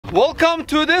Welcome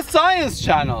to the Science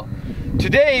Channel.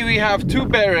 Today we have two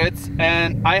Barretts,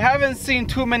 and I haven't seen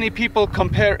too many people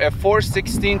compare a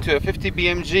 416 to a 50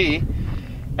 BMG.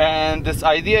 And this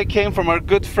idea came from our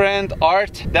good friend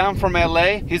Art down from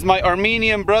LA. He's my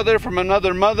Armenian brother from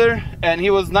another mother, and he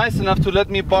was nice enough to let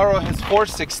me borrow his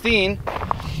 416.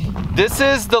 This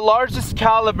is the largest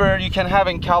caliber you can have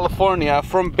in California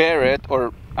from Barrett,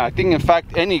 or I think in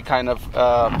fact any kind of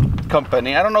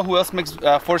company. I don't know who else makes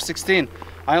 416.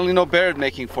 I only know Barrett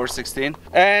making 416.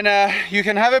 And you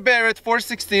can have a Barrett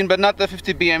 416 but not the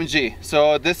 50 BMG.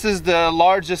 So this is the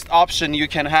largest option you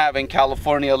can have in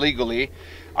California legally.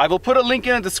 I will put a link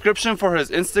in the description for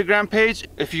his Instagram page.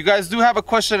 If you guys do have a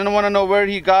question and want to know where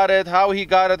he got it, how he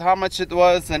got it, how much it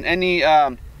was, and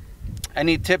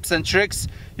any tips and tricks,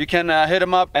 you can hit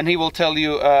him up and he will tell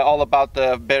you all about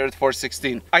the Barrett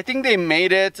 416. I think they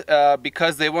made it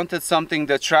because they wanted something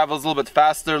that travels a little bit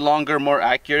faster, longer, more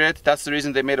accurate. That's the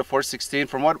reason they made a 416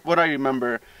 from what I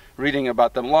remember reading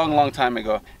about them long time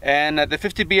ago. And the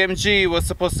 50 BMG was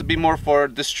supposed to be more for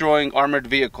destroying armored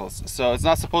vehicles. So it's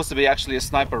not supposed to be actually a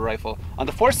sniper rifle. On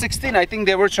the 416, I think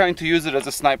they were trying to use it as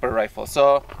a sniper rifle.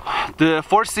 So the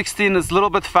 416 is a little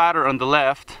bit fatter on the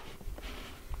left.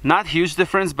 Not huge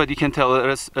difference, but you can tell it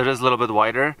is a little bit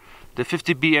wider. The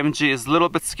 50 BMG is a little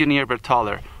bit skinnier but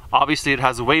taller. Obviously it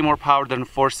has way more power than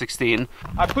 416.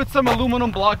 I put some aluminum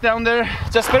block down there.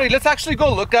 Just ready. Let's actually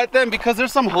go look at them because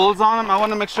there's some holes on them. I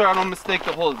want to make sure I don't mistake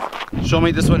the holes. Show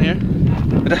me this one here.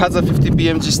 It has a 50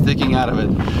 BMG sticking out of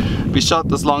it. We shot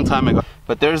this long time ago.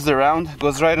 But there's the round,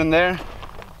 goes right in there.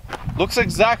 Looks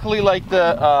exactly like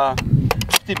the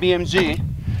 50 BMG.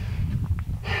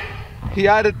 He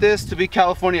added this to be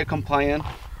California compliant.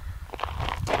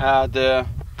 The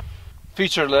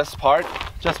featureless part.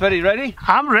 Just ready?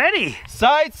 I'm ready.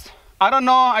 Sights, I don't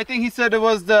know. I think he said it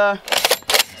was the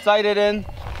sighted in.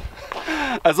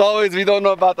 As always, we don't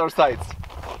know about our sights.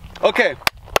 Okay,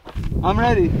 I'm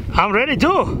ready. I'm ready too.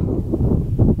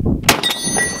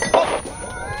 Oh.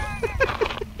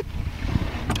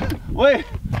 Wait,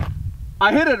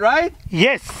 I hit it, right?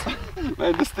 Yes.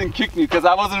 Man, this thing kicked me because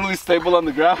I wasn't really stable on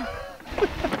the ground.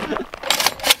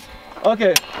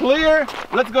 Okay, clear.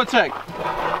 Let's go check.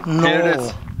 No. Here it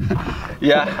is.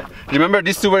 Yeah, remember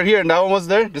these two were here and that one was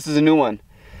there? This is a new one.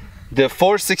 The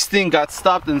 416 got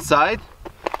stopped inside.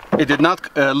 It did not,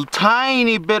 a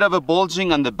tiny bit of a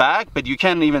bulging on the back, but you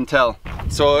can't even tell.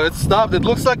 So it stopped. It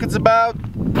looks like it's about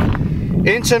 1.5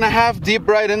 inches deep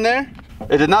right in there.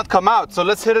 It did not come out. So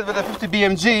let's hit it with a 50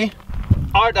 BMG.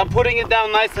 Art, I'm putting it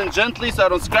down nice and gently so I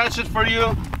don't scratch it for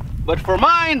you. But for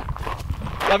mine,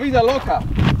 la vida loca.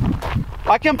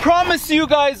 I can promise you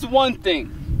guys one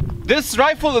thing. This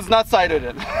rifle is not sighted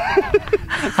in.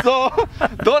 So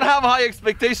don't have high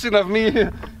expectation of me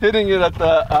hitting it at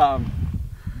the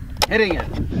hitting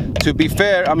it. To be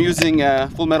fair, I'm using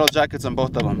full metal jackets on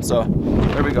both of them. So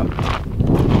there we go.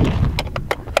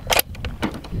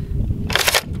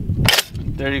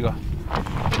 There you go.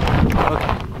 Okay.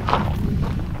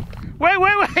 Wait.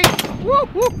 Woo,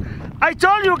 woo. I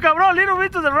told you, cabrón, a little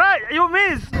bit to the right. You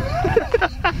missed.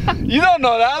 You don't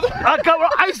know that. Cabrón,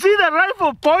 I see the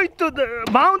rifle point to the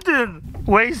mountain.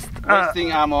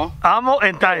 Wasting ammo. Ammo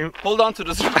and time. Hold on to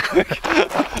this real quick.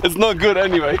 It's not good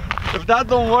anyway. If that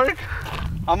don't work,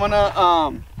 I'm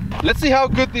gonna let's see how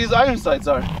good these iron sights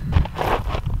are.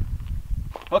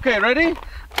 Okay, ready?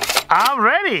 I'm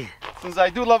ready. Since I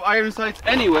do love iron sights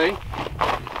anyway,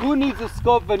 who needs a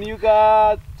scope when you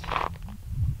got...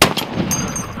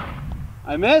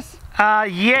 I miss?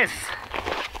 Yes.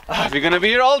 We're gonna be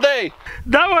here all day.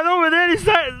 That one over there is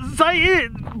sight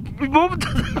in. We moved to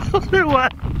the other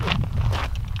one.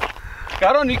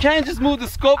 Caron, you can't just move the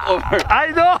scope over.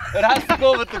 I know. It has to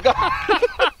go with the gun.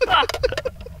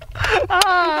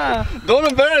 Don't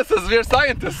embarrass us, we're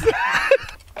scientists.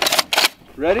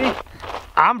 Ready?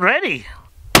 I'm ready.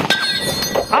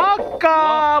 Oh,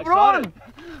 cabrón.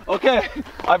 No, okay,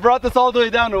 I brought this all the way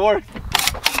down to work.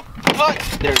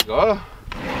 There we go.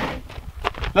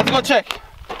 Let's go check.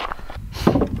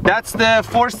 That's the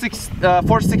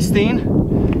 416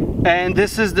 and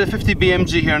this is the 50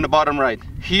 BMG here on the bottom right.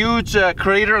 Huge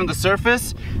crater on the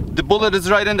surface. The bullet is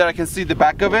right in there. I can see the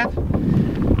back of it.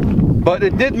 But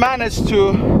it did manage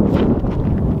to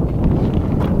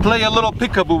play a little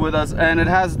peekaboo with us, and it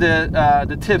has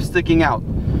the tip sticking out.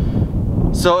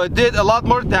 So it did a lot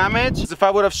more damage. If I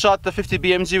would have shot the 50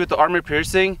 BMG with the armor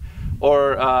piercing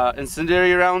or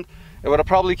incendiary round, it would have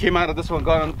probably came out of this one,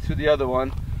 gone to the other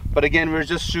one. But again, we're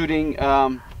just shooting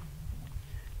full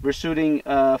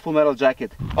metal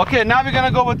jacket. Okay, now we're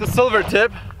gonna go with the silver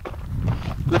tip.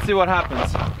 Let's see what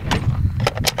happens.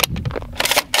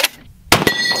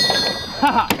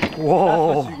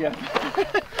 Whoa. That's what you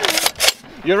get.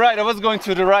 You're right, I was going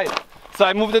to the right. So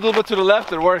I moved it a little bit to the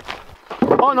left, it worked.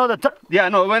 Oh no, yeah,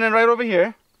 no, it went in right over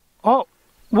here. Oh,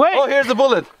 wait. Oh, here's the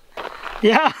bullet.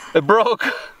 Yeah. It broke.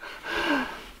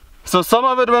 So some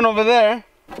of it went over there.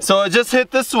 So it just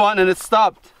hit this one and it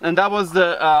stopped. And that was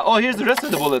the, oh, here's the rest of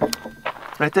the bullet.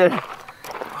 Right there.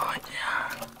 Oh,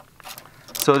 yeah.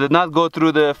 So it did not go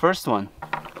through the first one.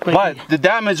 But the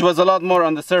damage was a lot more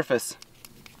on the surface.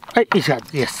 It's hot,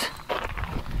 yes.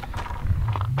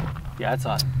 Yeah, it's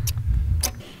hot.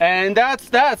 And that's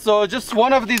that. So just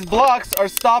one of these blocks are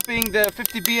stopping the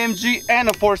 50 BMG and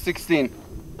a 416.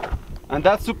 And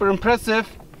that's super impressive.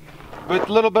 With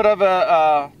a little bit of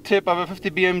a tip of a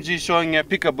 50 BMG showing a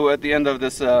peekaboo at the end of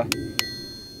this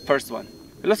first one.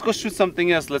 Let's go shoot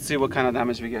something else. Let's see what kind of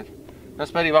damage we get.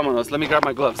 Ready, vámonos. Let me grab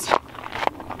my gloves.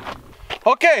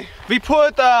 Okay, we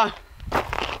put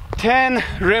 10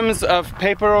 rims of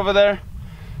paper over there.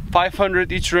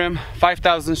 500 each rim,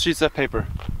 5,000 sheets of paper.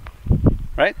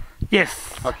 Right?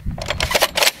 Yes. Okay.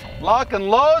 Lock and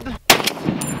load.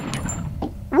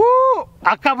 Woo!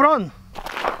 Ah, cabrón.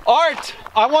 Art,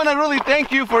 I want to really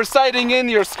thank you for sighting in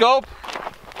your scope,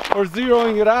 for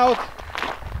zeroing it out.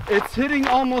 It's hitting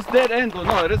almost dead end. Oh,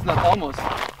 no, it is not almost.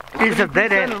 It's a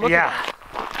dead end, yeah.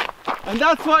 And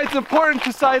that's why it's important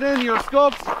to sight in your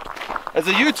scopes. As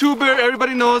a YouTuber,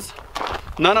 everybody knows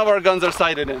none of our guns are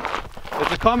sighted in.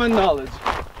 It's a common knowledge.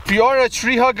 If you are a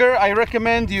tree hugger, I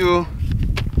recommend you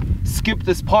skip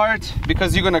this part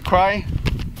because you're gonna cry.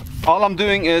 All I'm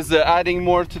doing is adding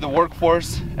more to the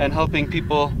workforce and helping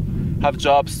people have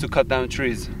jobs to cut down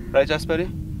trees. Right, Jasperi?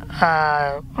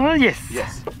 Oh, yes.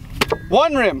 Yes.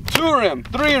 1 rim, 2 rim,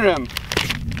 3 rim,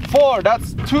 4,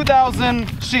 that's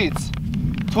 2,000 sheets.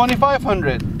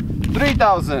 2,500,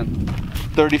 3,000,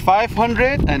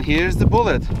 3,500, and here's the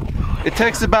bullet. It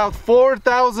takes about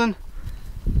 4,000.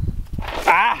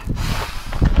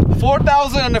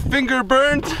 4,000 and a finger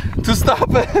burned to stop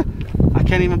it. I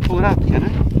can't even pull it out, can I?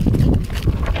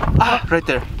 Right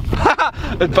there.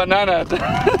 It's banana.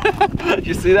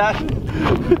 You see that?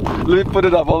 Let me put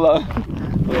it up, hold on.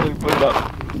 Let me put it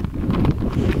up.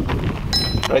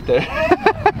 Right there.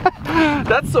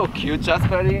 That's so cute,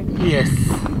 Jasperi. Yes.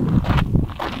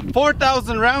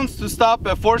 4,000 rounds to stop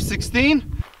a 416.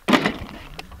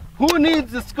 Who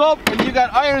needs the scope when you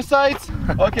got iron sights?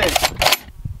 Okay,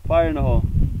 fire in the hole.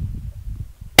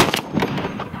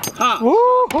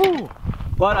 Woohoo!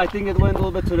 But I think it went a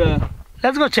little bit to the...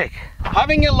 Let's go check.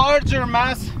 Having a larger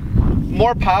mass,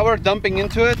 more power dumping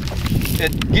into it,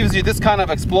 it gives you this kind of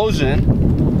explosion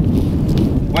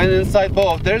when inside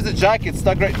both. There's a jacket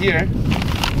stuck right here.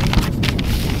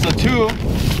 So 2.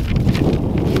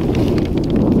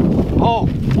 Oh,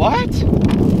 what?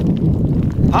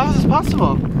 How is this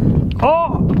possible?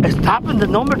 Oh, it's stopping the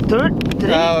number 3.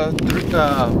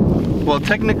 Well,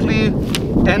 technically,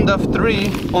 end of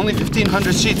 3, only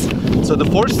 1,500 sheets. So the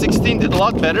 416 did a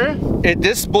lot better.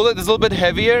 This bullet is a little bit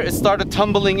heavier. It started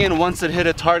tumbling in once it hit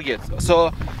a target.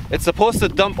 So it's supposed to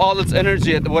dump all its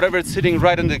energy at whatever it's hitting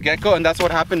right in the get-go, and that's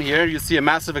what happened here. You see a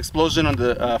massive explosion on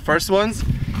the first ones.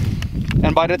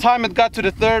 And by the time it got to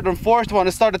the 3rd and 4th one,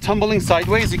 it started tumbling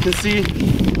sideways. You can see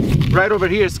right over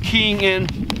here, it's keying in.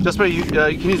 Just where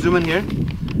can you zoom in here?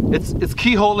 It's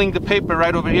keyholing the paper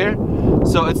right over here.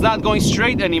 So it's not going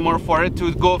straight anymore for it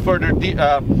to go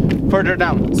further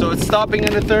down. So it's stopping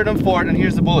in the 3rd and 4th, and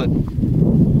here's the bullet.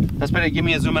 That's better. Give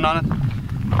me a zoom in on it.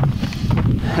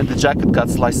 And the jacket got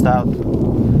sliced out.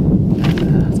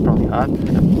 It's probably hot.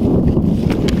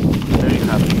 There you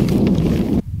have it.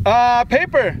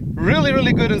 Paper. Really,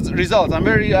 really good results. I'm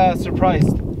very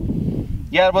surprised.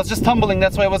 Yeah, it was just tumbling.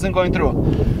 That's why it wasn't going through.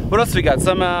 What else we got?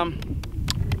 Some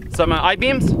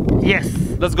I-beams? Yes.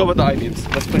 Let's go with the I-beams.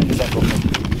 Let's clean this up real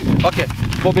quick. Okay,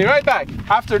 we'll be right back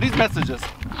after these messages.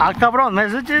 Ah, cabrón,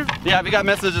 messages? Yeah, we got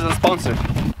messages and sponsor.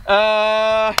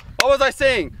 What was I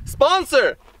saying?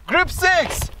 Sponsor!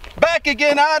 GRIP6! Back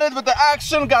again at it with the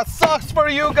action. Got socks for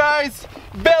you guys,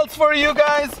 belts for you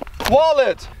guys,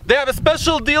 wallet. They have a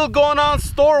special deal going on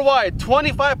store-wide,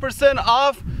 25%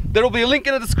 off. There will be a link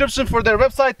in the description for their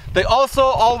website. They also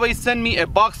always send me a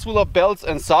box full of belts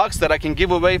and socks that I can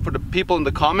give away for the people in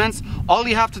the comments. All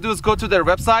you have to do is go to their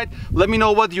website. Let me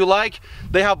know what you like.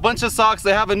 They have a bunch of socks.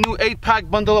 They have a new 8-pack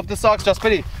bundle of the socks.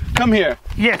 Jasperi, come here.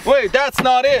 Yes. Wait, that's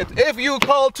not it. If you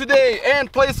call today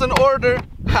and place an order,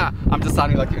 I'm just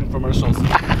sounding like infomercials.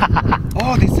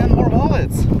 Oh, they send more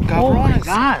wallets. Oh my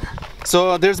God.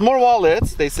 So there's more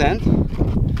wallets they send.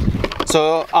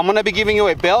 So I'm gonna be giving you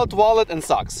a belt, wallet, and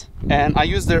socks. And I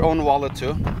use their own wallet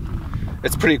too.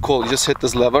 It's pretty cool. You just hit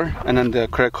this lever and then the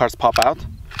credit cards pop out.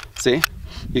 See?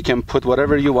 You can put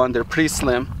whatever you want. They're pretty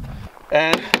slim.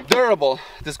 and durable.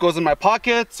 This goes in my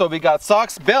pocket. So we got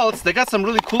socks, belts. They got some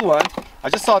really cool ones. I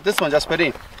just saw this one,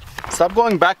 Jasperi. Stop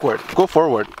going backward, go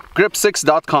forward.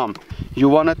 GRIP6.com. You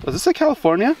want it? Is this in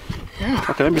California? Yeah.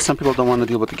 Okay, maybe some people don't want to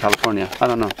deal with the California. I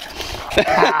don't know.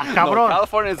 No,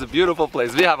 California is a beautiful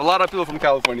place. We have a lot of people from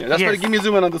California. That's why, give me a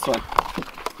zoom in on this one.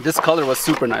 This color was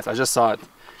super nice. I just saw it.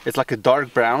 It's like a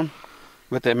dark brown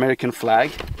with the American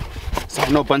flag. So I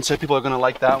know a bunch of people are gonna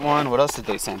like that one. What else did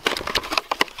they send?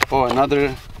 Oh,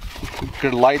 another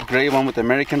light gray one with the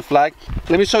American flag.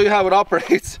 Let me show you how it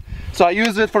operates. So I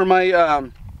use it for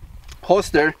my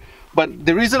holster, but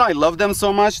the reason I love them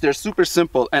so much, they're super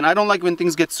simple, and I don't like when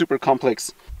things get super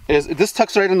complex. Is this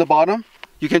tucks right in the bottom.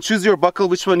 You can choose your buckle,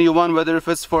 which one you want, whether if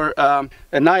it's for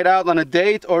a night out on a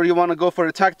date, or you want to go for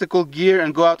a tactical gear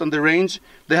and go out on the range.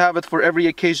 They have it for every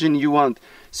occasion you want.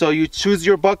 So you choose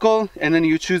your buckle, and then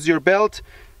you choose your belt.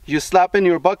 You slap in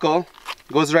your buckle,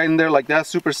 goes right in there like that,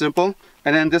 super simple.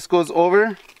 And then this goes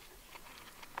over,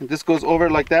 and this goes over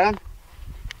like that.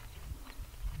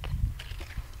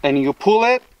 And you pull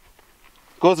it,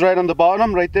 goes right on the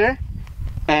bottom, right there.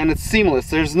 And it's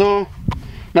seamless. There's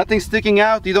nothing sticking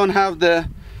out. You don't have the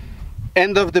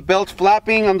end of the belt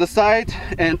flapping on the side,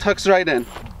 and tucks right in.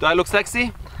 Do I look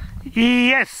sexy?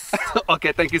 Yes.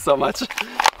 Okay, thank you so much.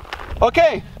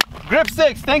 Okay,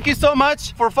 GRIP6, thank you so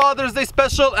much for Father's Day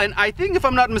special, and I think if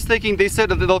I'm not mistaken, they said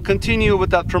that they'll continue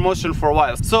with that promotion for a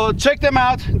while. So check them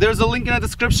out. There's a link in the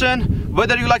description.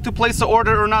 Whether you like to place an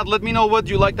order or not, let me know what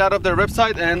you liked out of their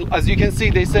website. And as you can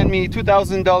see, they sent me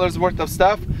 $2,000 worth of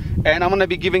stuff, and I'm gonna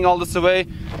be giving all this away.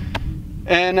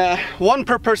 And one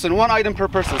per person, one item per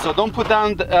person. So don't put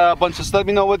down a bunch of stuff. Let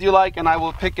me know what you like, and I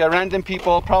will pick random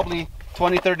people, probably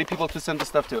 20-30 people to send the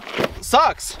stuff to.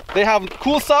 Socks, they have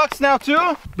cool socks now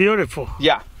too. Beautiful.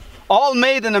 Yeah, all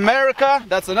made in America.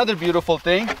 That's another beautiful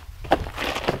thing.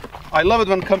 I love it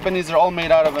when companies are all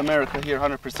made out of America here,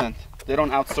 100%. They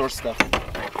don't outsource stuff.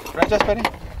 Right, Jasperi?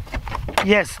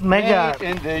 Yes, mega. Made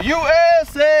in the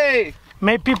USA.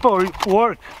 Make people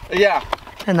work. Yeah.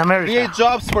 In America. Create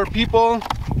jobs for people,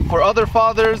 for other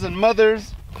fathers and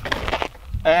mothers.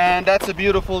 And that's a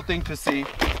beautiful thing to see.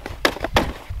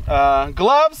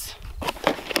 Gloves,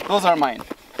 those are mine.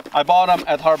 I bought them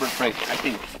at Harbor Freight, I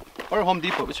think. Or Home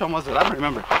Depot, which one was it? I don't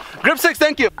remember. GRIP6,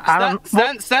 thank you.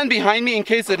 Stand behind me in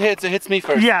case it hits me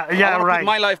first. Yeah, right. Put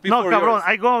my life before yours. Cabron,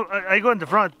 I go in the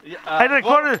front. I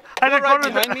recorded right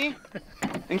behind me.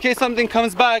 In case something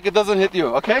comes back, it doesn't hit you,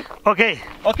 okay? Okay.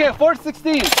 Okay,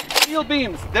 416, steel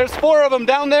beams. There's 4 of them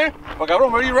down there. Oh,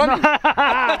 Cabron, where are you running?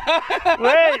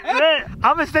 wait,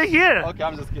 I'm gonna stay here. Okay,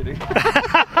 I'm just kidding.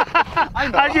 I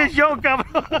know. I just joke,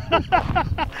 Cabron.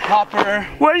 Hopper.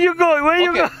 Where you going? Where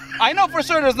you going? I know for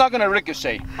sure there's not gonna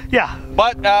ricochet. Yeah.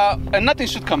 But, and nothing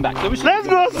should come back. So let's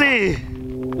go see.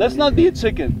 Let's not be a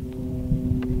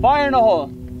chicken. Fire in a hole.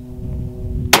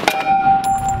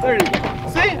 There you go.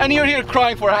 See? And you're here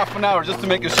crying for half an hour just to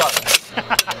make a shot.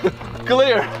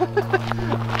 Clear.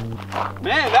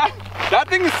 Man, that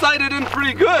thing is sighted in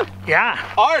pretty good. Yeah.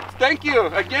 Art, thank you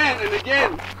again and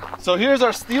again. So here's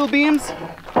our steel beams.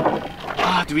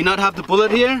 Do we not have the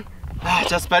bullet here?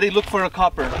 Jasperi, look for a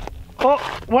copper. Oh,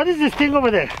 what is this thing over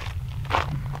there?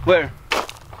 Where?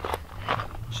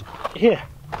 Here.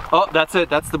 Oh, that's it.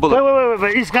 That's the bullet.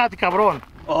 Wait. It's got Cabron.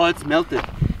 Oh, it's melted.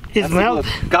 It's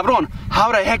melted. Cabron,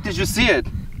 how the heck did you see it?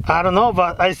 I don't know,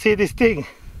 but I see this thing.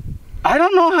 I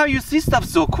don't know how you see stuff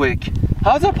so quick.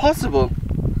 How is that possible?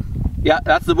 Yeah,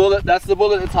 that's the bullet. That's the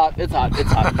bullet. It's hot. It's hot.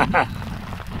 It's hot.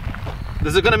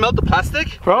 Is it gonna melt the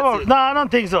plastic? Probably. No, I don't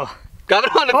think so.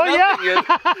 Cabron, it's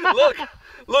melting it.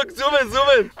 Look, zoom in.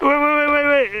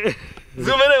 Wait.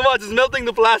 Zoom in and watch. It's melting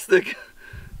the plastic.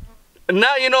 And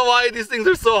now you know why these things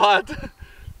are so hot.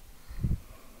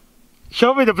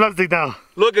 Show me the plastic now.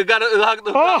 Look, it got it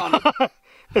down.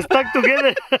 It's stuck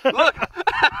together. Look.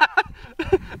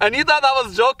 And you thought I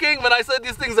was joking when I said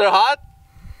these things are hot?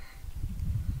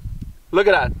 Look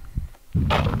at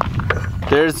that.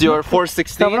 There's your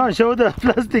 416. Cabron, show the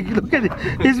plastic. Look at it.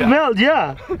 It's melt,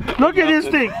 yeah. Look at this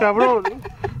thing, Cabron.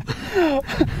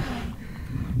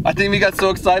 I think we got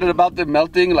so excited about the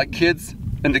melting like kids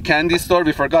in the candy store,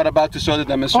 we forgot about to show the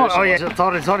demonstration. Oh yeah,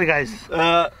 sorry guys.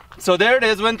 So there it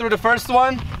is, went through the first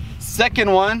one,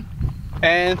 second one,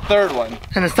 and third one.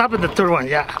 And stop at the third one,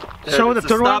 yeah. Show the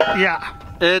third one, yeah.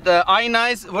 It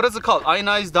ionized, what is it called?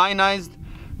 Ionized, diionized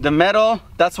the metal.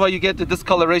 That's why you get the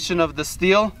discoloration of the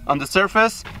steel on the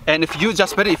surface. And if you,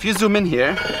 Jasperi, if you zoom in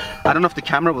here, I don't know if the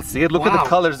camera will see it. Look at the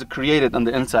colors it created on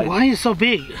the inside. Why is it so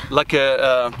big? Like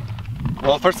a,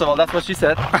 well, first of all, that's what she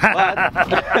said. But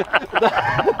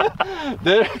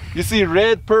there, you see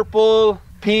red, purple,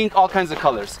 pink, all kinds of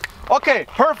colors. Okay,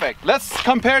 perfect. Let's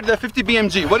compare the 50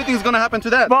 BMG. What do you think is gonna happen to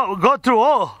that? Well, go through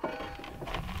all.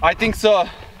 I think so.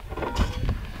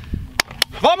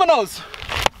 Vámonos!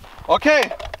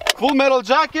 Okay, full metal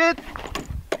jacket.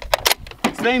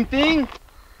 Same thing.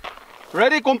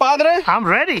 Ready, compadre? I'm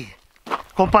ready.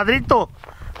 Compadrito.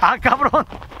 Ah, cabrón.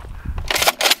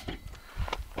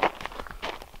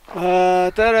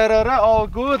 All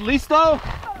good, listo?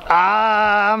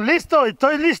 I'm listo,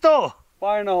 estoy listo.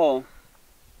 Fire in the hole.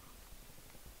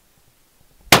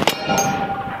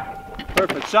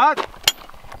 Perfect shot.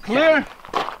 Clear.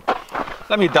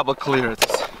 Let me double clear it.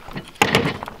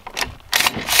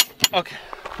 Okay,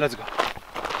 let's go.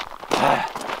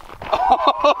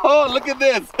 Oh, look at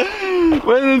this.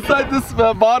 Went inside this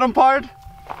bottom part.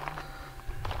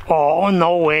 Oh,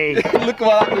 no way. Look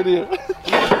what happened here.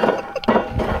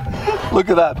 Look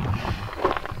at that.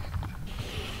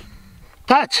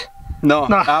 Touch. No,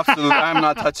 absolutely. I'm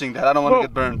not touching that. I don't want to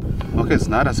get burned. Okay, it's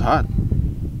not as hot.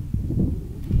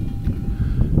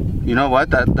 You know what?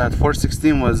 That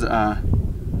 416 was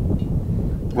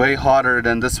way hotter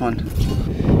than this one.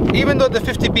 Even though the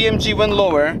 50 BMG went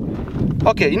lower.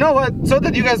 Okay, you know what? So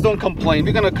that you guys don't complain,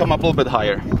 we're gonna come up a little bit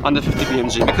higher on the 50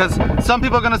 BMG because some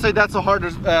people are gonna say that's a harder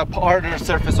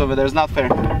surface over there. It's not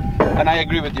fair, and I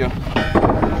agree with you.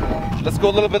 Let's go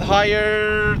a little bit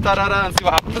higher, ta-da-da, and see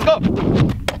what happens. Let's go.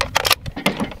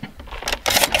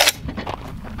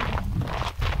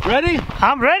 Ready?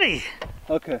 I'm ready.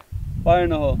 Okay. Fire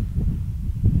in the hole.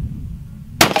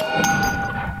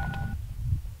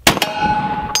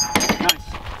 Nice.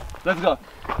 Let's go.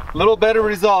 Little better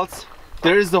results.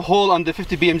 There is the hole on the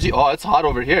 50 BMG. Oh, it's hot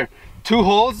over here. 2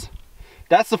 holes.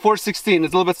 That's the 416.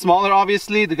 It's a little bit smaller,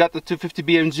 obviously. They got the 250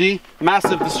 BMG.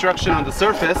 Massive destruction on the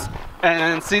surface.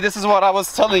 And see, this is what I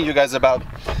was telling you guys about.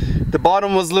 The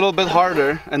bottom was a little bit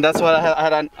harder, and that's why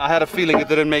I had a feeling it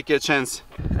didn't make a chance.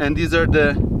 And these are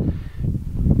the...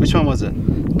 Which one was it?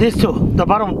 These two. The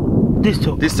bottom. These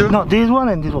two. These two? No, this one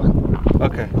and this one.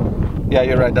 Okay. Yeah,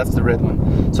 you're right. That's the red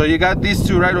one. So you got these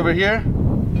two right over here.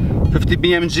 50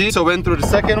 BMG. So went through the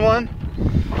second one.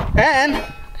 And...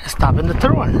 Stop in the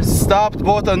third one. Stopped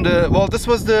both on the... Well, this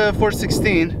was the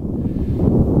 416.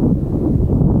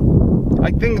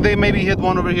 I think they maybe hit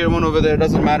one over here, one over there.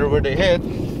 Doesn't matter where they hit.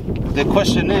 The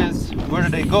question is, where do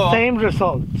they go? Same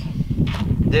result.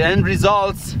 The end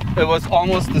results, it was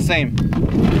almost the same.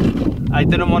 I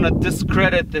didn't want to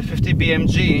discredit the 50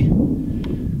 BMG,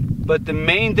 but the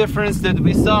main difference that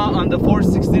we saw on the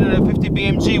 416 and the 50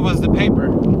 BMG was the paper.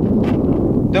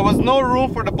 There was no room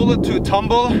for the bullet to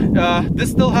tumble. This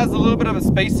still has a little bit of a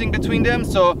spacing between them,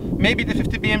 so maybe the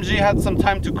 50 BMG had some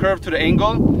time to curve to the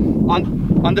angle.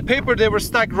 On the paper, they were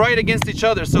stacked right against each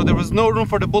other, so there was no room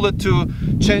for the bullet to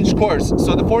change course.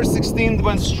 So the 416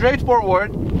 went straight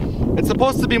forward. It's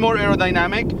supposed to be more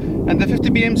aerodynamic, and the 50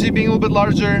 BMG being a little bit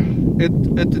larger,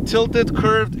 it tilted,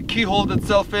 curved, keyholed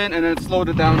itself in, and it slowed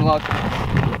it down a lot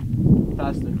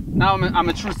faster. Now I'm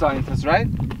a true scientist, right?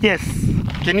 Yes.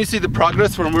 Can you see the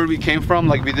progress from where we came from?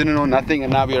 Like we didn't know nothing,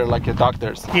 and now we are like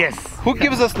doctors. Yes. Who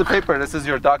gives us the paper that says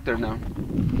you're a doctor now?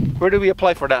 Where do we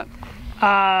apply for that?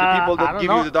 The people that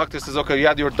give you the doctor says, okay, you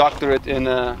had your doctorate in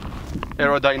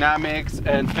aerodynamics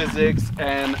and physics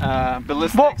and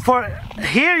ballistics. Well, for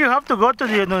here you have to go to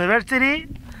the university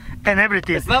and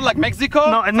everything. It's not like Mexico?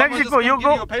 No, in Mexico you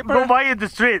go buy it in the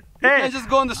street. You can't just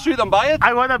go on the street and buy it?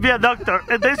 I want to be a doctor.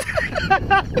 And they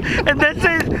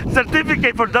say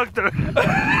certificate for doctor.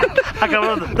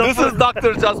 This is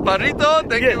Dr. Jasparito.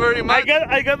 Thank you very much.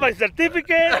 I got my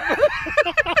certificate.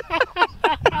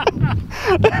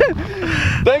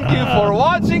 Thank you for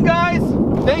watching, guys.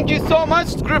 Thank you so much,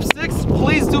 GRIP6.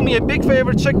 Please do me a big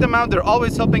favor, check them out. They're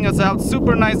always helping us out.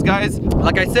 Super nice guys.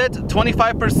 Like I said,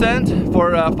 25%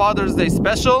 for Father's Day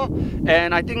special,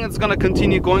 and I think it's gonna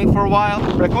continue going for a while.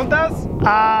 Preguntas?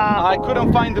 I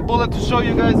couldn't find the bullet to show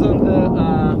you guys on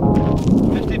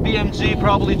the 50 BMG.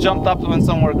 Probably jumped up and went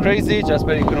somewhere crazy. Just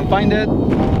barely couldn't find it.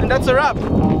 And that's a wrap.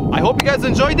 I hope you guys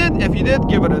enjoyed it. If you did,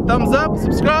 give it a thumbs up,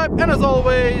 subscribe, and as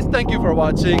always, thank you for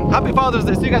watching. Happy Father's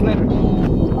Day. See you guys later.